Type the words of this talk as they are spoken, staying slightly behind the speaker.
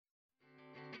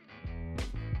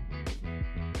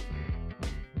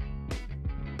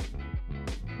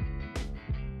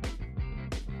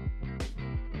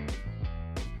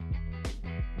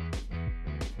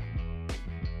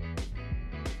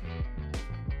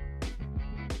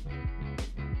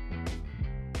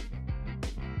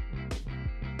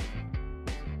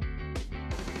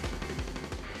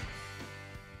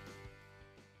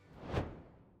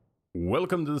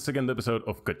Welcome to the second episode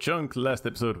of Ka-Chunk. Last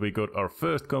episode we got our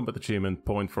first combat achievement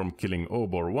point from killing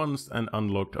Obor once and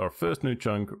unlocked our first new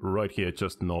chunk right here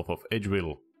just north of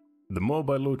Edgeville. The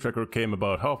mobile loot tracker came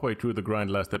about halfway through the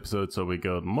grind last episode, so we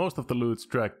got most of the loot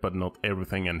tracked but not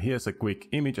everything, and here's a quick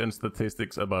image and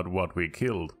statistics about what we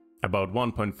killed. About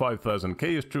 1.5 thousand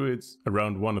chaos druids,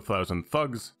 around 1,000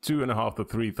 thugs, 2,500 to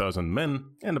 3,000 men,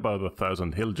 and about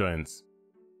 1,000 hill giants.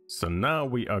 So now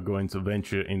we are going to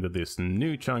venture into this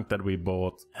new chunk that we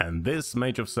bought, and this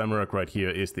Mage of Zamorak right here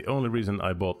is the only reason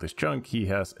I bought this chunk. He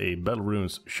has a Bell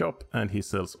Runes shop and he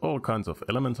sells all kinds of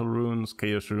elemental runes,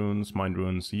 chaos runes, mind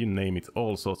runes, you name it,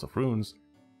 all sorts of runes.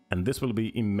 And this will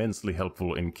be immensely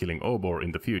helpful in killing Obor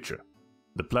in the future.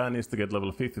 The plan is to get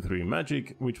level 53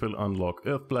 magic, which will unlock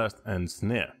Earth Blast and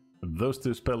Snare. Those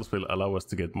two spells will allow us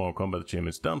to get more combat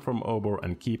achievements done from Obor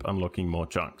and keep unlocking more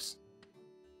chunks.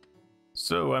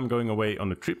 So I'm going away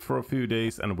on a trip for a few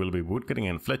days and will be woodcutting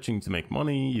and fletching to make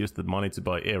money, use the money to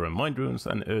buy air and mind runes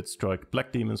and earth strike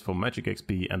black demons for magic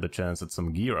XP and the chance at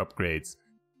some gear upgrades.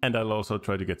 And I'll also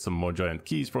try to get some more giant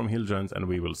keys from hill giants, and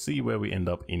we will see where we end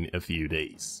up in a few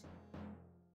days.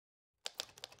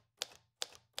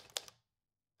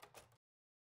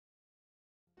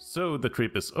 So the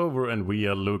trip is over and we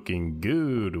are looking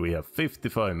good. We have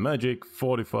 55 magic,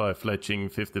 45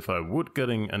 fletching, 55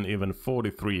 woodcutting and even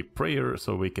 43 prayer,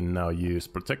 so we can now use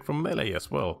protect from melee as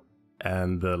well.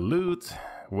 And the loot,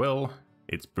 well,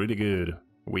 it's pretty good.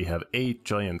 We have 8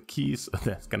 giant keys.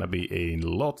 That's gonna be a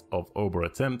lot of Obor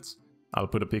attempts. I'll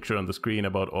put a picture on the screen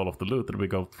about all of the loot that we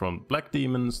got from black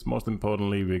demons. Most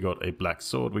importantly, we got a black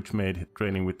sword, which made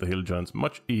training with the hill giants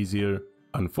much easier.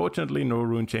 Unfortunately, no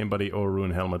rune chain body or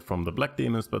rune helmet from the black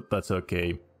demons, but that's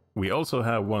okay. We also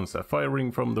have one sapphire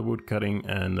ring from the woodcutting,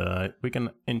 and we can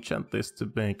enchant this to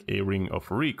make a ring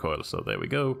of recoil, so there we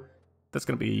go. That's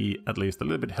gonna be at least a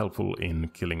little bit helpful in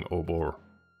killing Obor.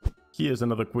 Here's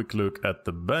another quick look at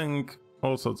the bank.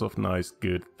 All sorts of nice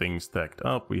good things stacked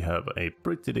up. We have a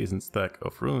pretty decent stack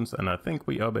of runes, and I think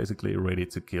we are basically ready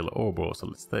to kill Obor. So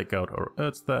let's take out our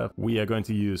Earth Staff. We are going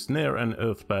to use Snare and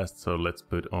Earth Blast, so let's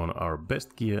put on our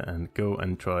best gear and go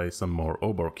and try some more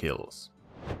Obor kills.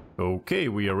 Okay,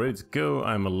 we are ready to go.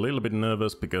 I'm a little bit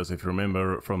nervous because if you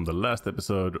remember from the last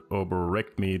episode, Obor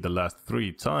wrecked me the last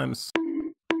 3 times.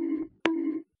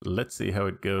 Let's see how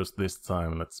it goes this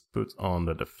time. Let's put on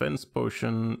the defense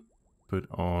potion. Put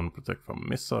on protect from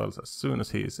missiles as soon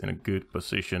as he is in a good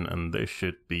position, and this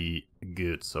should be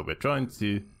good. So we're trying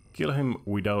to kill him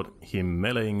without him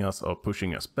meleeing us or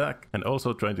pushing us back, and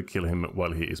also trying to kill him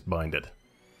while he is binded.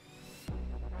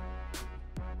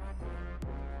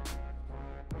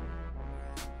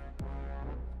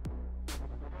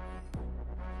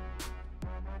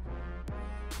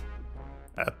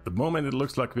 At the moment it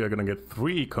looks like we are gonna get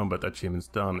 3 combat achievements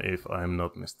done if I'm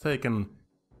not mistaken.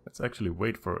 Let's actually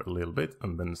wait for a little bit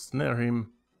and then snare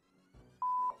him.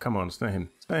 Come on, snare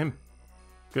him. Snare him.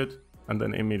 Good. And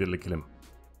then immediately kill him.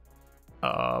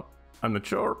 I'm not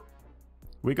sure.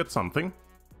 We got something.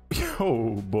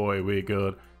 Oh boy, we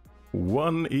got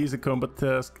 1 easy combat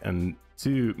task and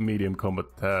 2 medium combat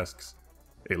tasks.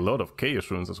 A lot of chaos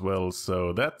runes as well,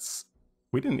 so that's...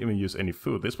 We didn't even use any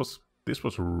food. This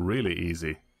was really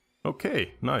easy.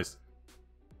 Okay, nice.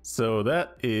 So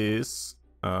that is...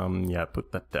 yeah,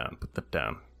 put that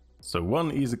down. So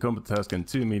 1 easy combat task and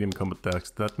 2 medium combat tasks,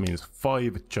 that means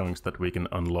 5 chunks that we can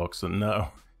unlock, so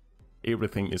now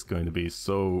everything is going to be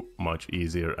so much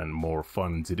easier and more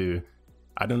fun to do.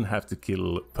 I don't have to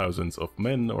kill thousands of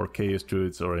men or chaos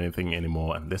druids or anything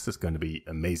anymore, and this is going to be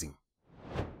amazing.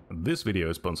 This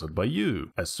video is sponsored by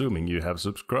you, assuming you have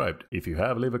subscribed. If you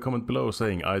have, leave a comment below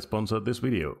saying I sponsored this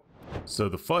video. So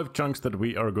the 5 chunks that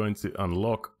we are going to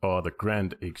unlock are the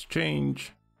Grand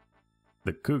Exchange,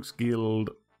 the Cook's Guild,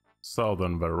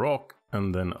 Southern Varrock,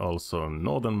 and then also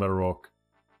Northern Varrock.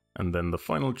 And then the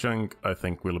final chunk I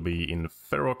think will be in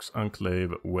Varrock's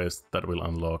Enclave West. That will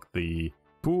unlock the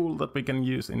pool that we can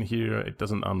use in here. It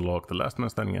doesn't unlock the Last Man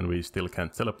Standing, and we still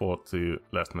can't teleport to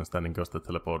Last Man Standing because the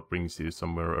teleport brings you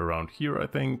somewhere around here, I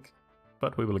think.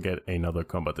 But we will get another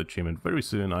combat achievement very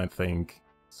soon, I think.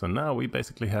 So now we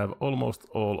basically have almost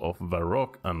all of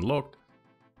Varrock unlocked.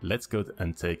 Let's go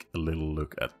and take a little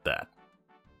look at that.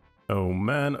 Oh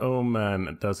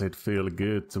man, does it feel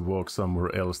good to walk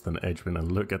somewhere else than Edgeville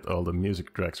and look at all the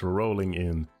music tracks rolling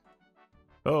in.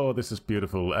 Oh, this is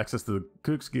beautiful. Access to the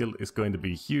Cook's Guild is going to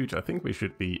be huge. I think we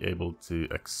should be able to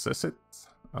access it.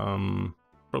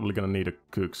 Probably gonna need a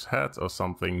cook's hat or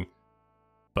something.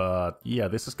 But yeah,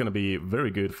 this is gonna be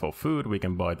very good for food. We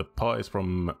can buy the pies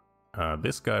from...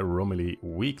 this guy, Romilly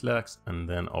Weaklax, and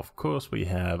then of course we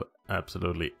have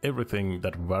absolutely everything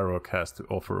that Varrock has to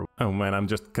offer. Oh man, I'm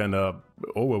just kinda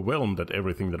overwhelmed at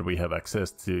everything that we have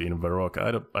access to in Varrock.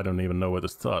 I don't even know where to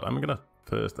start. I'm gonna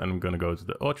go to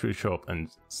the archery shop and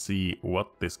see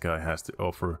what this guy has to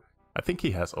offer. I think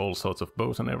he has all sorts of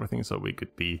bows and everything, so we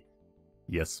could be...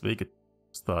 Yes, we could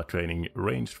start training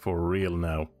ranged for real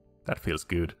now. That feels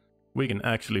good. We can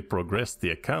actually progress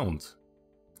the account.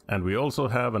 And we also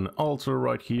have an altar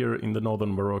right here in the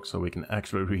northern Varrock, so we can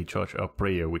actually recharge our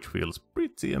prayer, which feels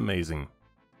pretty amazing.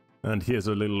 And here's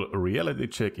a little reality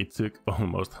check. It took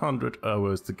almost 100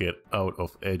 hours to get out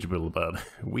of Edgeville, but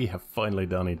we have finally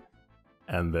done it.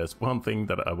 And there's one thing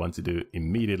that I want to do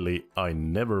immediately. I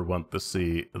never want to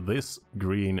see this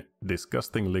green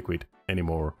disgusting liquid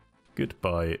anymore.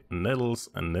 Goodbye nettles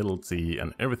and nettle tea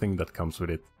and everything that comes with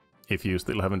it. If you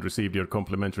still haven't received your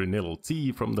complimentary nettle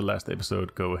tea from the last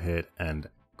episode, go ahead and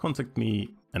contact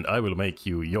me and I will make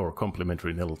you your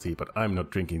complimentary nettle tea, but I'm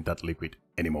not drinking that liquid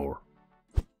anymore.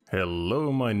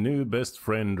 Hello my new best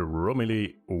friend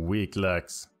Romilly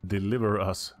Weaklax. Deliver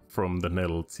us from the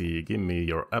nettle tea. Give me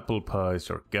your apple pies,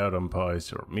 your gouda pies,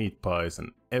 your meat pies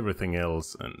and everything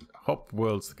else, and hop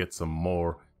worlds to get some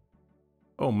more.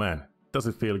 Oh man, does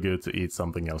it feel good to eat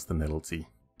something else than nettle tea.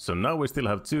 So now we still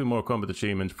have 2 more combat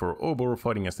achievements for Obor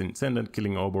fighting as intended,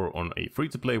 killing Obor on a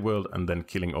free-to-play world, and then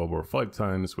killing Obor 5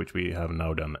 times, which we have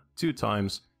now done 2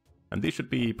 times. And this should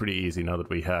be pretty easy now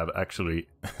that we have actually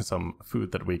some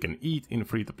food that we can eat in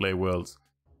free-to-play worlds.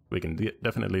 We can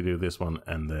definitely do this one,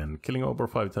 and then killing Obor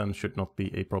 5 times should not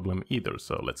be a problem either.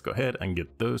 So let's go ahead and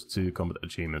get those 2 combat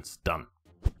achievements done.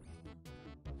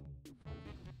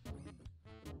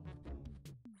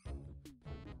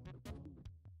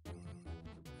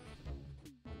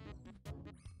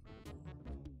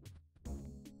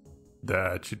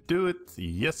 That should do it.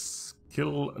 Yes,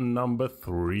 kill number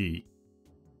 3.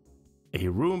 A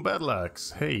rune battle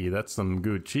axe. Hey, that's some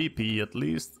good GP at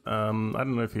least. I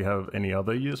don't know if you have any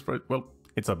other use for it. Well,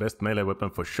 it's our best melee weapon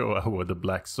for sure over the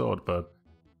black sword, but...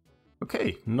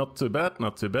 Okay, not too bad,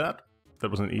 not too bad.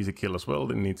 That was an easy kill as well,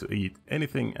 didn't need to eat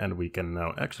anything, and we can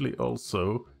now actually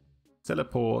also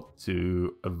teleport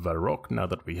to Varrock now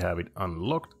that we have it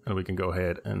unlocked, and we can go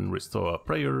ahead and restore our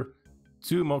prayer.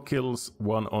 2 more kills,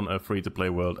 1 on a free-to-play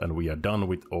world, and we are done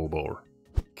with Obor.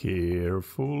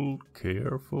 Careful,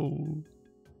 careful.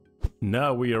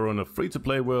 Now we are on a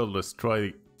free-to-play world. Let's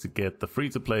try to get the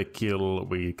free-to-play kill.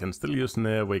 We can still use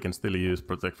Snare, we can still use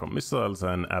Protect from Missiles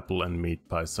and Apple and Meat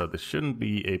Pie, so this shouldn't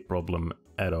be a problem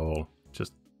at all.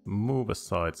 Just move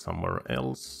aside somewhere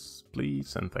else,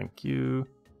 please, and thank you.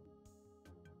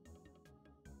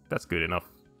 That's good enough.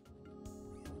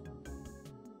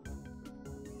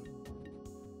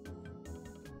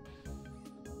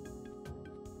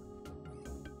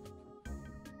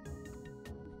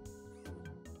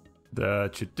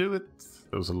 That should do it.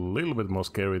 It was a little bit more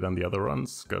scary than the other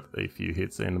runs. Got a few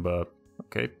hits in, but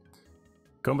okay.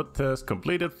 Combat test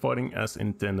completed, fighting as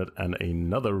intended, and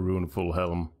another rune full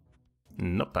helm.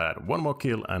 Not bad. 1 more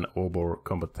kill and Obor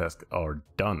combat tasks are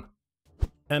done.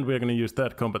 And we're gonna use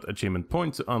that combat achievement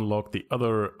point to unlock the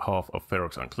other half of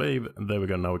Varrock's Enclave. There we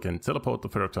go, now we can teleport to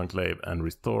Varrock's Enclave and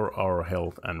restore our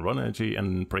health and run energy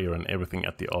and prayer and everything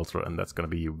at the altar, and that's gonna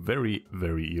be very,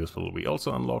 very useful. We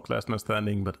also unlock Last Man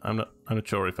Standing, but I'm not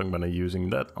sure if I'm gonna using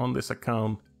that on this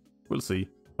account. We'll see.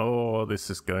 Oh, this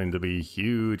is going to be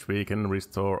huge. We can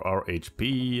restore our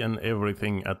HP and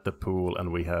everything at the pool,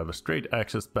 and we have straight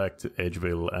access back to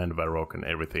Edgeville and Varrock and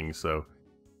everything, so...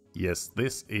 Yes,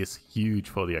 this is huge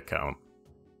for the account.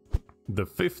 The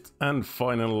 5th and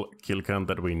final kill count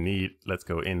that we need. Let's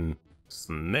go in,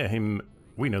 snare him.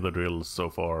 We know the drill so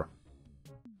far.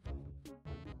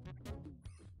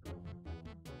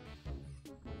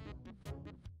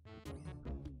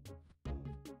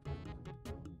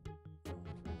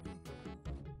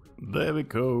 There we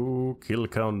go, kill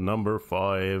count number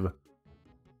 5.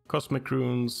 Cosmic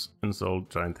Runes, Ensouled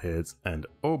Giant Heads, and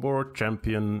Obor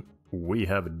Champion. We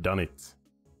have done it.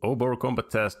 Obor combat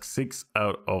task 6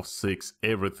 out of 6.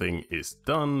 Everything is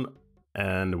done.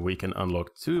 And we can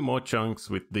unlock 2 more chunks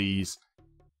with these.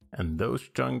 And those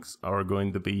chunks are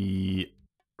going to be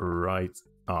right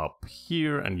up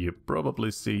here. And you probably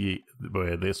see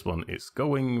where this one is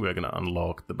going. We're gonna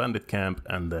unlock the bandit camp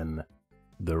and then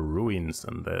the ruins.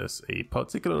 And there's a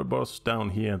particular boss down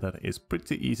here that is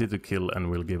pretty easy to kill and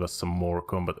will give us some more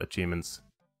combat achievements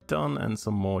done and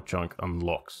some more chunk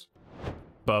unlocks.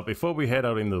 But before we head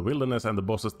out in the wilderness and the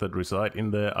bosses that reside in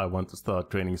there, I want to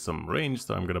start training some range,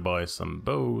 so I'm gonna buy some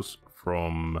bows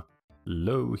from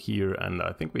Low here, and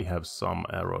I think we have some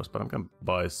arrows, but I'm gonna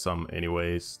buy some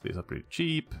anyways. These are pretty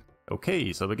cheap.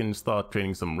 Okay, so we can start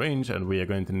training some range, and we are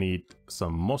going to need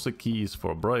some mossy keys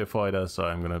for Bryophyta, so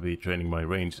I'm gonna be training my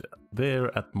range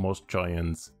there at Moss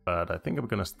Giants, but I think I'm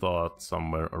gonna start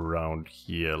somewhere around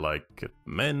here, like at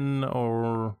Men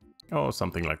or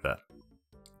something like that.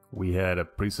 We had a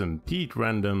Prison Pete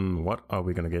random. What are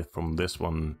we gonna get from this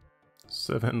one?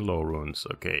 7 low runes.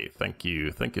 Okay, thank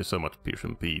you so much,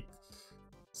 Prison Pete.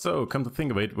 So, come to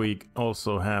think of it, we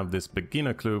also have this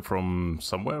beginner clue from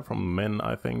somewhere, from Men,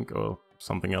 I think, or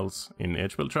something else in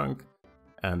Edgeville chunk.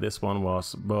 And this one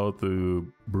was about the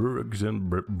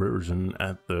version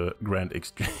at the Grand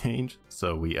Exchange.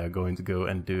 So we are going to go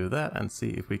and do that and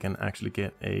see if we can actually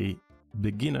get a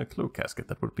beginner clue casket.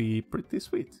 That would be pretty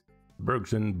sweet.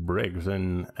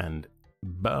 Bergsen, and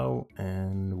Bow,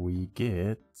 and we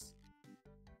get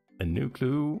a new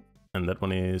clue, and that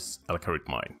one is Alcarit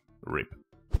Mine. RIP.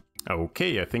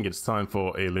 Okay, I think it's time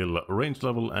for a little range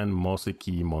level and mossy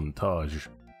key montage.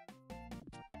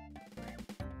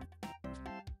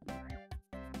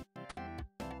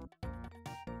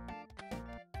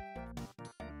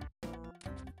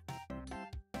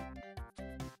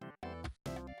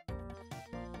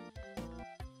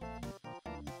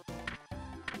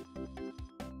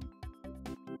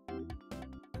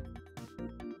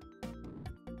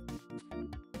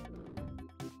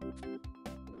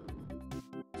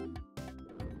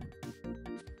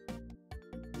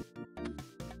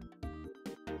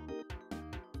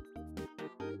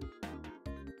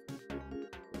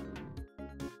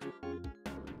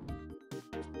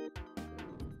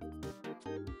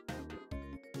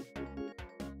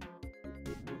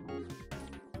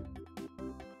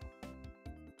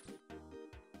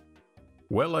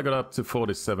 Well, I got up to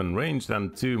 47 range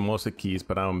and 2 mossy keys,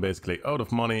 but now I'm basically out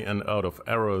of money and out of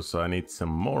arrows, so I need some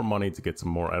more money to get some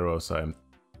more arrows.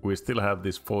 We still have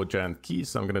these 4 giant keys,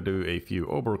 so I'm gonna do a few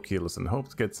Obor kills and hope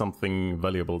to get something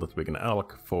valuable that we can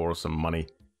alch for some money.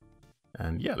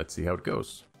 And yeah, let's see how it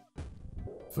goes.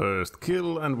 First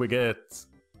kill, and we get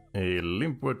a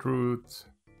limpwood root.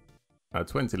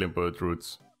 20 limpwood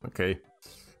roots, okay.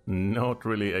 Not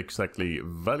really exactly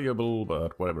valuable,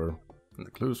 but whatever. And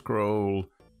the clue scroll,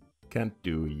 can't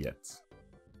do yet.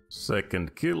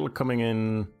 Second kill coming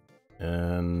in,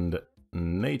 and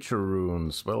nature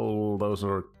runes. Well, those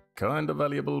are kind of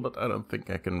valuable, but I don't think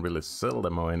I can really sell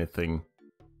them or anything.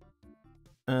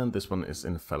 And this one is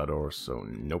in Falador, so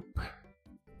nope.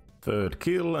 Third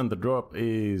kill, and the drop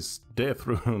is death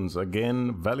runes.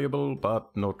 Again, valuable,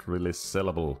 but not really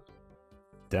sellable.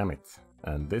 Damn it.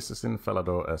 And this is in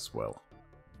Falador as well.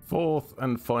 Fourth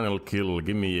and final kill,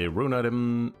 give me a rune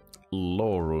item,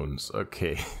 law runes.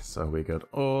 Okay, so we got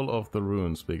all of the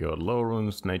runes. We got law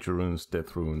runes, nature runes,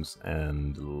 death runes,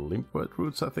 and limpwood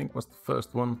roots, I think was the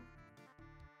first one.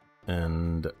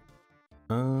 And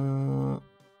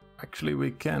actually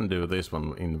we can do this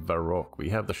one in Varrock. We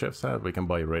have the chef's hat, we can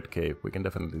buy red cape. We can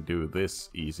definitely do this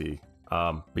easy.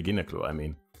 Beginner clue, I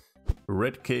mean.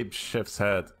 Red cape, chef's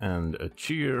hat, and a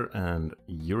cheer, and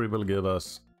Yuri will give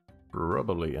us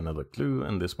probably another clue,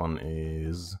 and this one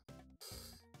is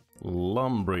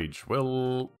Lumbridge.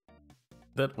 Well,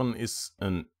 that one is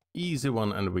an easy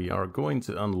one, and we are going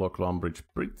to unlock Lumbridge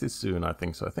pretty soon, I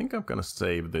think. So I think I'm gonna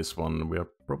save this one. We are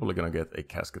probably gonna get a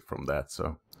casket from that,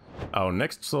 so. Our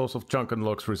next source of chunk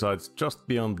unlocks resides just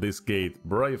beyond this gate,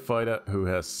 Bryophyta, who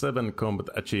has 7 combat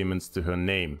achievements to her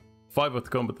name. 5 of the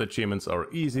combat achievements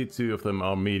are easy, 2 of them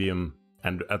are medium,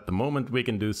 and at the moment we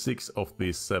can do 6 of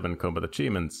these 7 combat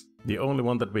achievements. The only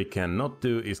one that we cannot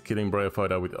do is killing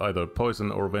Bryophyta with either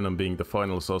poison or venom being the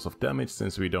final source of damage,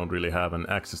 since we don't really have an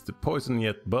access to poison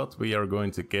yet, but we are going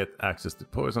to get access to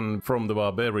poison from the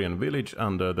barbarian village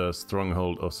under the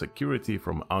stronghold of security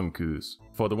from Ankus.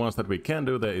 For the ones that we can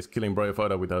do, there is killing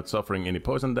Bryophyta without suffering any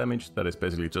poison damage, that is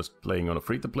basically just playing on a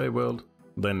free-to-play world.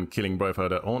 Then killing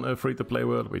Bryophyta on a free-to-play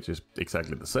world, which is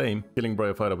exactly the same. Killing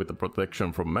Bryophyta with the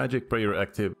protection from magic prayer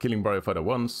active, killing Bryophyta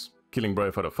once, killing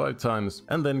Bryophyta 5 times,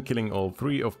 and then killing all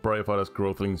 3 of Bryophyta's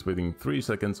growthlings within 3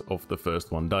 seconds of the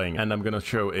first one dying. And I'm gonna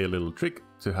show a little trick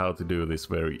to how to do this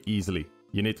very easily.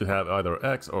 You need to have either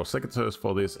axe or secateurs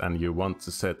for this, and you want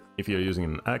to set, if you're using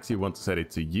an axe, you want to set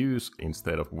it to use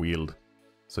instead of wield.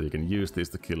 So you can use this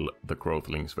to kill the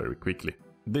growthlings very quickly.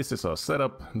 This is our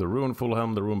setup, the rune full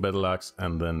helm, the rune battle axe,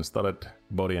 and then studded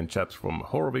body and chaps from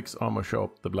Horvik's armor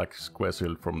shop, the black square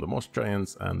shield from the Moss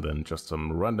Giants, and then just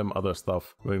some random other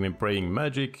stuff. We've been praying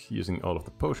magic, using all of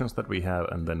the potions that we have,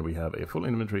 and then we have a full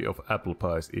inventory of apple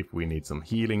pies if we need some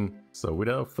healing. So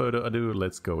without further ado,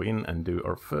 let's go in and do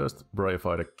our first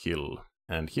Bryophyta kill.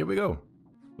 And here we go.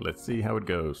 Let's see how it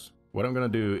goes. What I'm gonna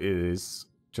do is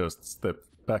just step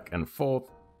back and forth,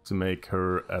 to make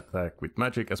her attack with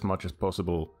magic as much as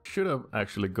possible. Should have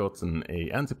actually gotten a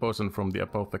anti-poison from the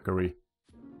apothecary,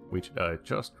 which I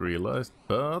just realized,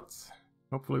 but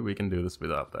hopefully we can do this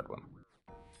without that one.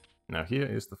 Now here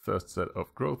is the first set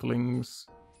of growthlings.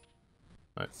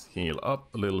 Let's heal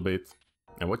up a little bit.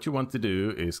 And what you want to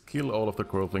do is kill all of the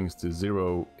growthlings to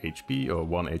 0 HP or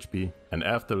 1 HP. And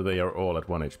after they are all at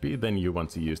 1 HP, then you want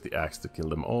to use the axe to kill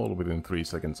them all within 3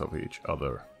 seconds of each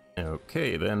other.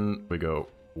 Okay, then we go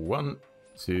 1,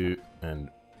 2, and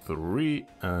 3.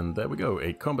 And there we go,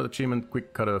 a combat achievement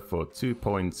quick cutter for 2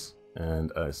 points.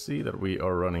 And I see that we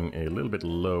are running a little bit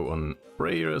low on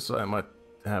prayer, so I might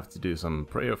have to do some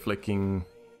prayer flicking.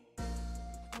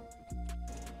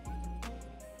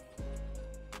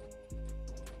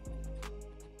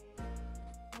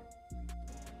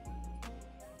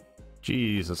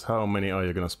 Jesus, how many are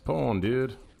you gonna spawn,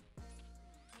 dude?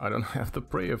 I don't have the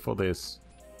prayer for this.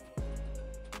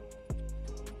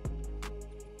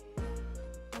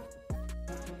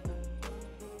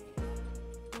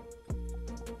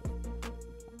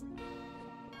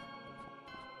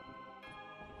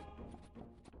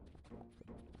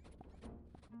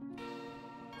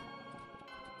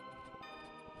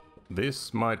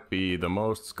 This might be the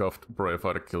most scuffed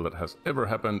Bryophyta kill that has ever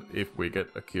happened, if we get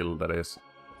a kill that is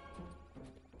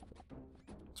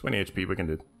 20 HP. We can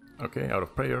do it. Okay, out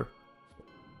of prayer.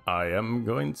 I am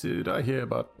going to die here,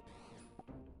 but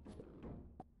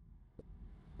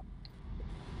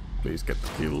please get the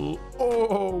kill.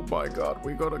 Oh my god,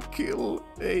 we got a kill.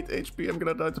 8 HP, I'm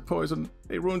gonna die to poison.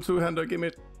 A rune two-hander, give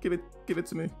it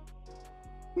to me.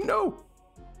 No!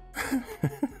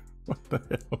 What the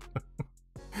hell?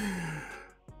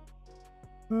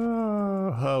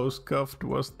 How scuffed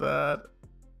was that?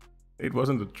 It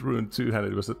wasn't a rune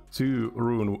two-handed, it was a 2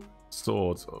 rune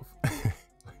swords of.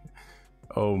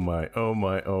 Oh my, oh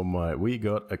my, oh my. We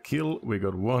got a kill, we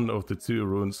got 1 of the 2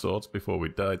 rune swords before we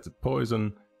died to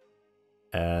poison.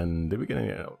 And did we get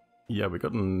any? Yeah, we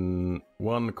got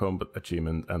 1 combat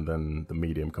achievement and then the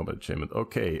medium combat achievement.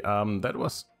 Okay, that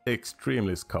was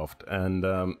extremely scuffed.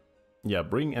 And yeah,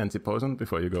 bring anti-poison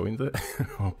before you go into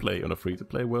or play on a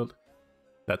free-to-play world.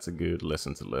 That's a good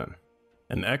lesson to learn.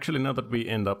 And actually, now that we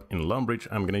end up in Lumbridge,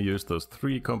 I'm gonna use those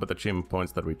 3 combat achievement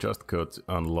points that we just got to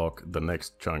unlock the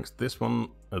next chunks. This one,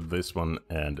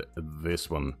 and this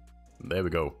one. There we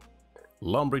go.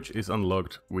 Lumbridge is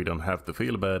unlocked, we don't have to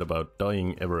feel bad about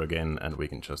dying ever again, and we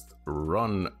can just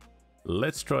run.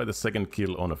 Let's try the second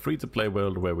kill on a free-to-play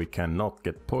world where we cannot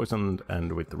get poisoned,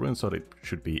 and with the rune sword it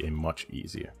should be a much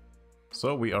easier.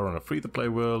 So we are on a free-to-play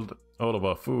world, all of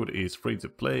our food is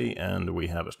free-to-play, and we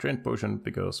have a strength potion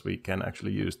because we can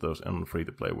actually use those on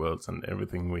free-to-play worlds, and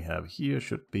everything we have here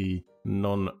should be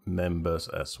non-members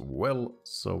as well.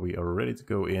 So we are ready to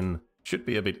go in. Should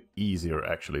be a bit easier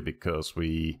actually because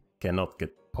we cannot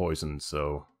get poisoned,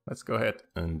 so let's go ahead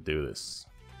and do this.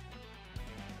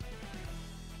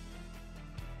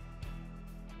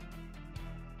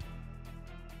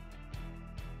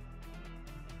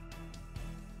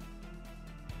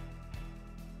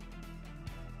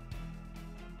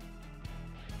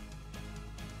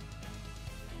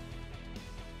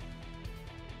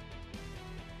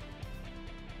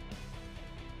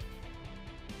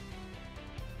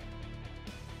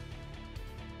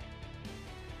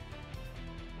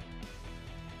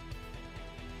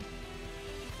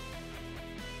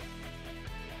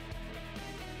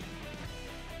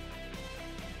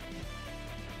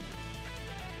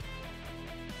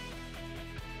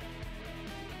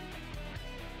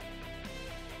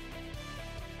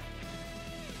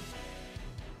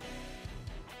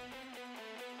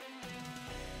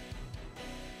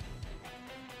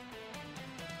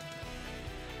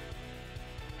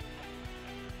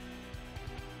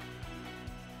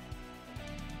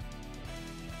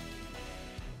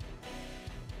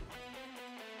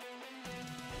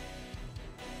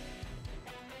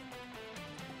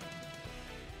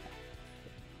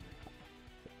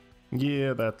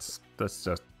 Yeah, that's just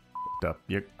f***ed up.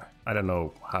 I don't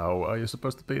know how are you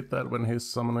supposed to beat that when he's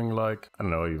summoning like, I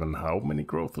don't know even how many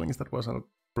growthlings that was. I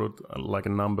put like a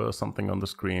number or something on the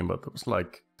screen, but it was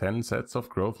like 10 sets of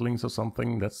growthlings or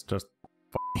something. That's just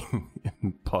f***ing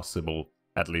impossible,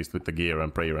 at least with the gear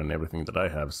and prayer and everything that I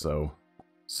have, so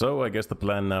I guess the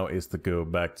plan now is to go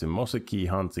back to Mossy Key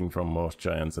hunting from most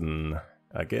giants, and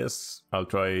I guess I'll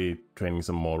try training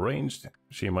some more ranged.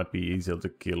 She might be easier to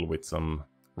kill with some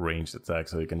ranged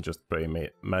attacks, so you can just pray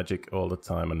magic all the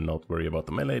time and not worry about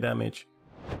the melee damage.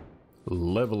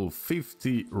 Level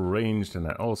 50 ranged, and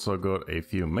I also got a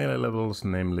few melee levels,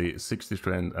 namely 60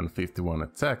 strength and 51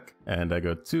 attack. And I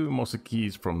got 2 mossy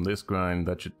keys from this grind.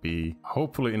 That should be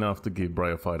hopefully enough to give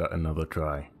Bryophyta another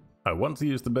try. I want to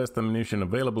use the best ammunition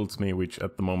available to me, which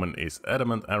at the moment is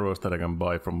adamant arrows that I can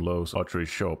buy from Lowe's archery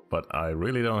shop, but I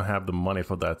really don't have the money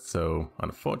for that, so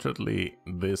unfortunately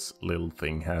this little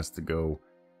thing has to go.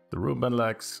 The rune band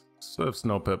axe serves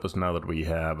no purpose now that we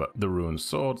have the rune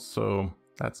sword, so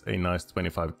that's a nice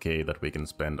 25k that we can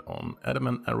spend on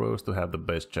adamant arrows to have the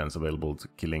best chance available to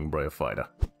killing Bryophyta.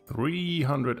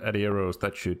 300 addy arrows,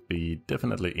 that should be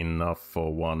definitely enough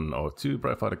for 1 or 2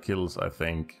 Bryophyta kills, I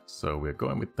think. So we're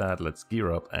going with that. Let's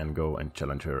gear up and go and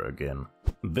challenge her again.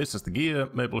 This is the gear: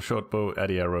 maple shortbow,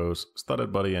 addy arrows,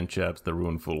 studded body and chaps, the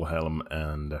rune full helm,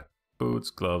 and boots,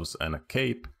 gloves and a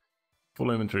cape.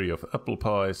 Full inventory of apple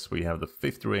pies. We have the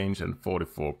 50 range and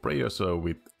 44 prayer, so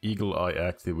with eagle eye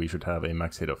active we should have a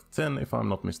max hit of 10 if I'm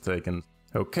not mistaken.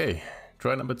 Okay,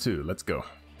 try number 2, let's go.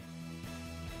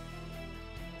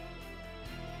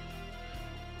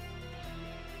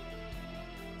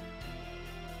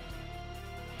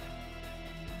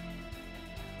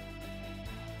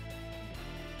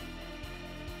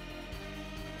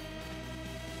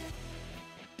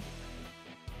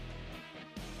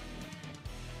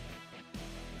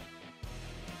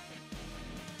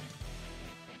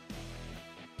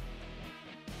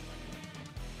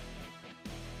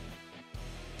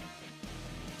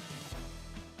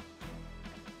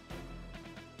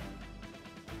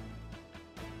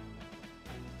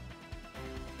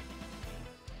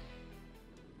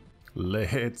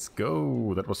 Let's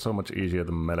go! That was so much easier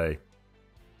than melee.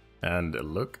 And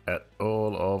look at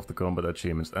all of the combat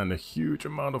achievements and a huge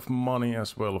amount of money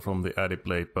as well from the addy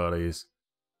plate buddies.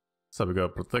 So we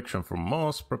got protection from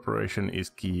moss, preparation is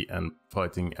key, and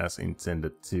fighting as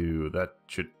intended too. That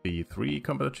should be 3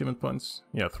 combat achievement points.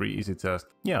 Yeah, 3 easy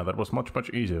tasks. Yeah, that was much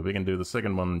easier. We can do the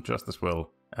second one just as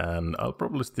well. And I'll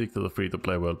probably stick to the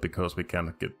free-to-play world because we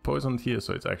can't get poisoned here,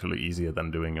 so it's actually easier than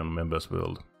doing on members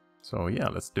world. So yeah,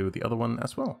 let's do the other one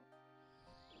as well.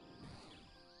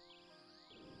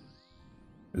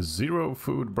 0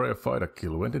 food Bryophyta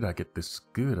kill. When did I get this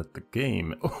good at the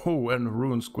game? Oh, and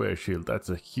rune square shield.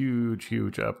 That's a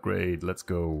huge upgrade. Let's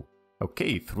go.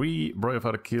 Okay, 3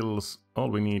 Bryophyta kills. All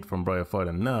we need from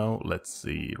Bryophyta now. Let's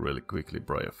see really quickly.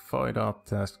 Bryophyta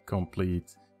task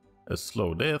complete. A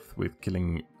slow death with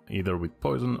killing either with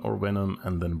poison or venom,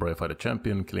 and then Bryophyta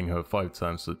champion, killing her 5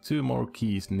 times, so 2 more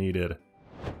keys needed.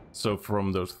 So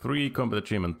from those 3 combat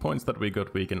achievement points that we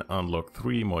got, we can unlock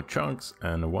 3 more chunks,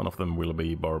 and one of them will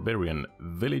be Barbarian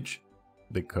Village,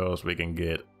 because we can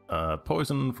get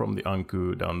poison from the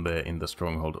Anku down there in the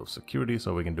Stronghold of Security,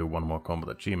 so we can do 1 more combat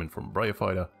achievement from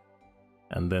Bryophyta.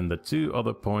 And then the 2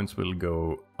 other points will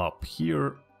go up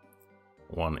here,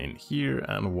 1 in here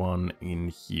and 1 in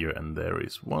here, and there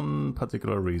is one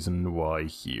particular reason why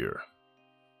here.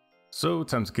 So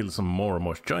time to kill some more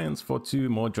Moss Giants for 2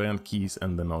 more giant keys,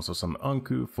 and then also some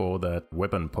Anku for that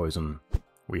weapon poison.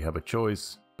 We have a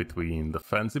choice between the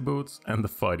fancy boots and the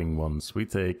fighting ones. We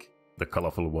take the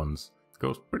colorful ones. It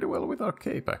goes pretty well with our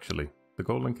cape actually. The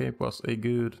golden cape was a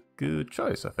good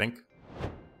choice, I think.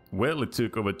 Well, it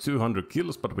took over 200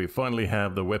 kills, but we finally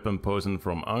have the weapon poison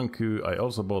from Anku. I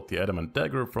also bought the adamant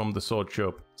dagger from the sword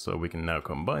shop, so we can now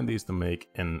combine these to make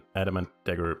an adamant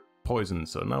dagger poison.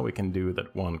 So now we can do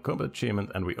that 1 combat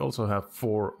achievement, and we also have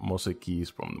 4 mossy keys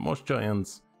from the Moss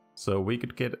Giants. So we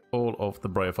could get all of the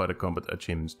Bryophyta combat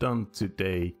achievements done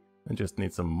today, and just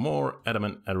need some more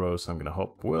adamant arrows. I'm gonna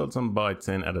hop worlds and buy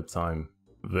 10 at a time.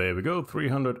 There we go,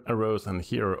 300 arrows, and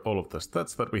here are all of the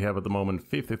stats that we have at the moment.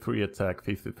 53 attack,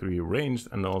 53 ranged,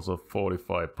 and also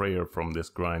 45 prayer from this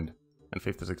grind. And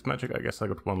 56 magic, I guess I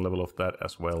got 1 level of that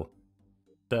as well.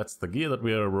 That's the gear that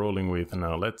we are rolling with.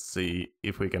 Now let's see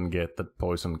if we can get that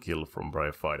poison kill from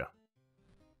Bryophyta.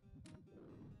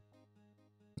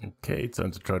 Okay, time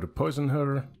to try to poison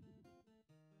her.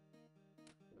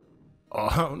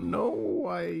 Oh no,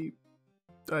 I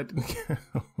didn't.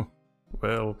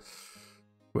 Well,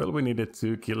 we needed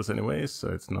 2 kills anyways, so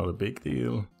it's not a big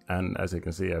deal. And as you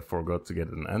can see, I forgot to get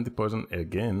an anti-poison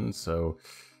again, so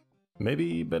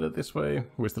maybe better this way.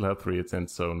 We still have 3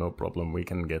 attempts, so no problem, we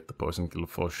can get the poison kill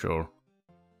for sure.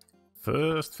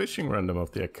 First fishing random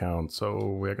of the account, so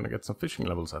we're gonna get some fishing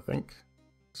levels, I think.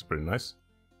 It's pretty nice.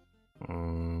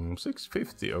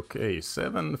 650, okay,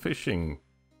 7 fishing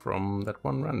from that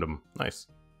 1 random, nice.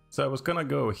 So I was gonna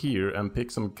go here and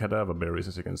pick some cadaver berries,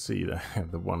 as you can see,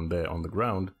 the one there on the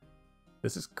ground.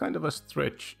 This is kind of a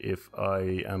stretch if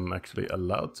I am actually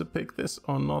allowed to pick this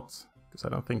or not, because I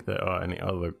don't think there are any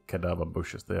other cadaver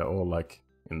bushes. They are all like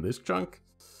in this chunk.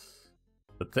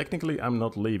 But technically I'm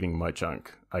not leaving my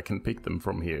chunk. I can pick them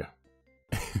from here.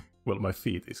 Well, my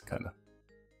feet is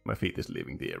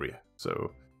leaving the area.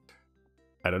 So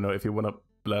I don't know, if you wanna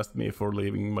blast me for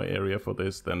leaving my area for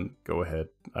this, then go ahead.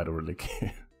 I don't really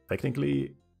care.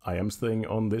 Technically I am staying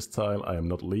on this tile. I am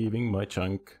not leaving my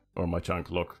chunk or my chunk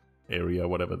lock area,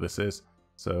 whatever this is.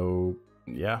 So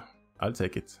yeah, I'll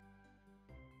take it.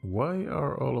 Why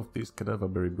are all of these cadaver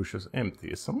berry bushes empty?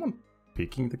 Is someone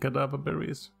picking the cadaver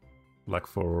berries? Like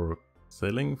for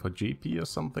selling, for GP or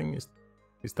something?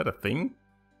 Is that a thing?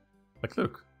 Like,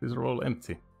 look, these are all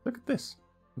empty. Look at this.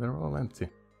 They're all empty.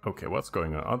 Okay, what's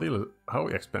going on? Are they, how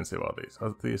expensive are these?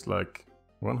 Are these like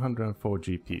 104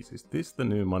 GPs? Is this the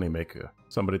new moneymaker?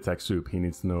 Somebody tag Soup, he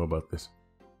needs to know about this.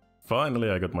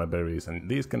 Finally I got my berries, and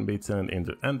these can be turned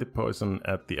into anti-poison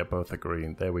at the apothecary.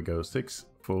 And there we go, 6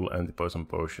 full anti-poison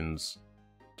potions.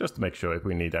 Just to make sure if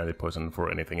we need anti-poison for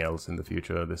anything else in the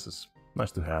future, this is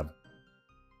nice to have.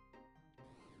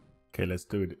 Okay, let's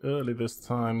do it early this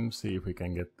time, see if we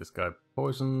can get this guy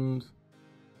poisoned.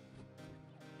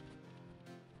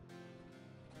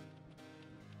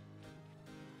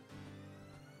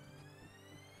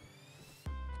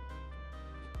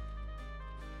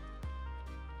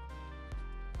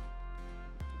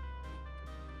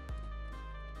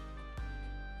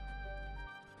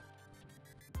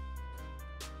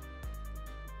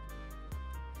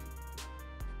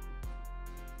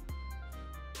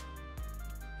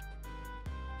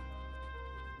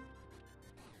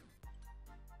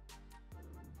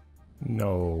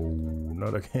 No,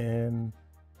 not again.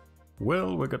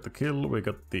 Well, we got the kill, we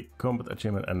got the combat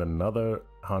achievement and another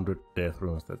 100 death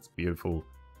runes. That's beautiful.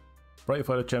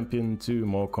 Bryophyta champion, 2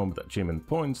 more combat achievement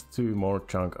points, 2 more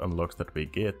chunk unlocks that we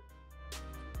get.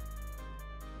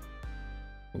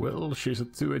 Well, she's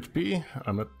at 2 HP.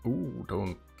 I'm at... Ooh,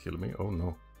 don't kill me. Oh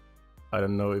no. I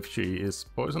don't know if she is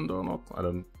poisoned or not. I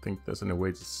don't think there's any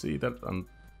way to see that,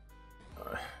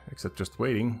 except just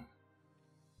waiting.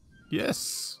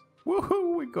 Yes!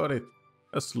 Woohoo! We got it!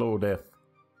 A slow death.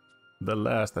 The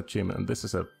last achievement, and this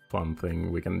is a fun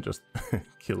thing. We can just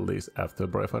kill these after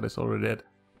Bryophyta is already dead.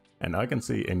 And I can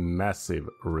see a massive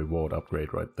reward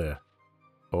upgrade right there.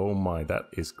 Oh my, that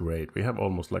is great. We have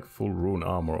almost like full rune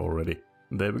armor already.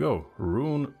 There we go,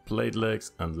 rune plate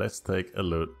legs, and let's take a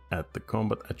look at the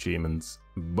combat achievements.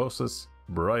 Bosses,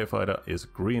 Bryophyta is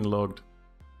green logged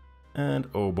and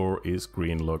Obor is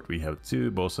green logged. We have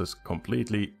 2 bosses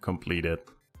completely completed.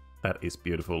 That is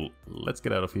beautiful. Let's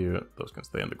get out of here. Those can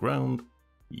stay on the ground.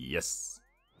 Yes.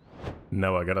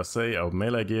 Now I gotta say, our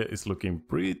melee gear is looking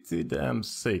pretty damn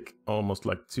sick. Almost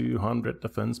like 200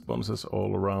 defense bonuses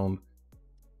all around.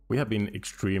 We have been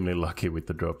extremely lucky with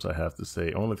the drops, I have to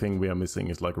say. Only thing we are missing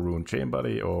is like a rune chain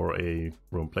body or a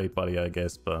rune plate body, I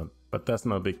guess, but that's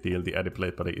no big deal. The added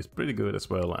plate body is pretty good as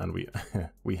well, and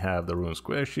we have the rune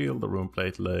square shield, the rune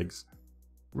plate legs,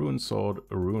 rune sword,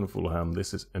 rune full ham.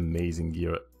 This is amazing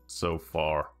gear so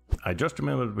far. I just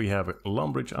remembered we have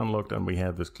Lumbridge unlocked, and we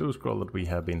have this clue scroll that we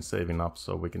have been saving up,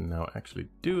 so we can now actually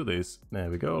do this. There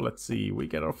we go. Let's see, we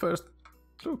get our first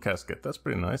clue casket. That's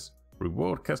pretty nice.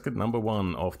 Reward casket number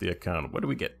 1 of the account. What do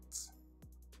we get?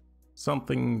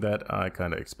 Something that I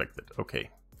kind of expected.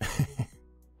 Okay.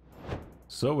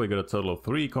 So we got a total of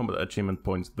 3 combat achievement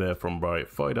points there from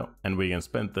Bryophyta, and we can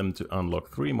spend them to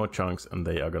unlock 3 more chunks, and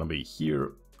they are gonna be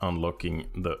here, unlocking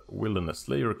the Wilderness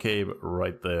Slayer cave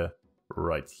right there,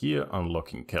 right here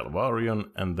unlocking Calvarion,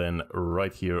 and then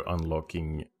right here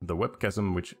unlocking the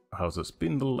Webchasm, which houses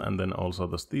Spindle, and then also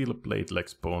the Steel Plate Leg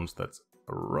spawns. That's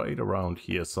right around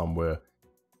here somewhere.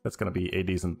 That's gonna be a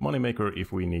decent moneymaker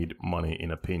if we need money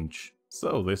in a pinch.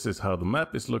 So this is how the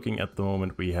map is looking at the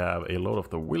moment. We have a lot of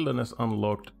the Wilderness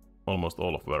unlocked, almost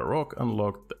all of Varrock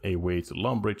unlocked, a way to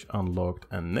Lumbridge unlocked,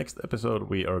 and next episode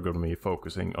we are gonna be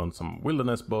focusing on some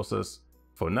Wilderness bosses.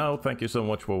 For now, thank you so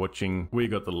much for watching. We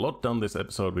got a lot done this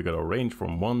episode. We got our range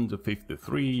from 1 to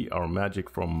 53, our magic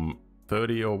from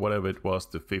 30 or whatever it was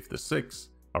to 56.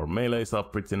 Our melee's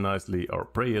up pretty nicely, our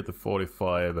prayer to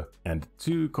 45, and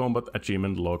 2 combat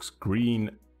achievement logs green.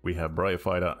 We have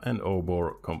Bryophyta and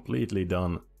Obor completely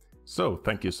done. So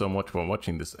thank you so much for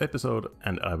watching this episode,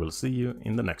 and I will see you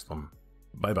in the next one.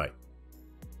 Bye bye.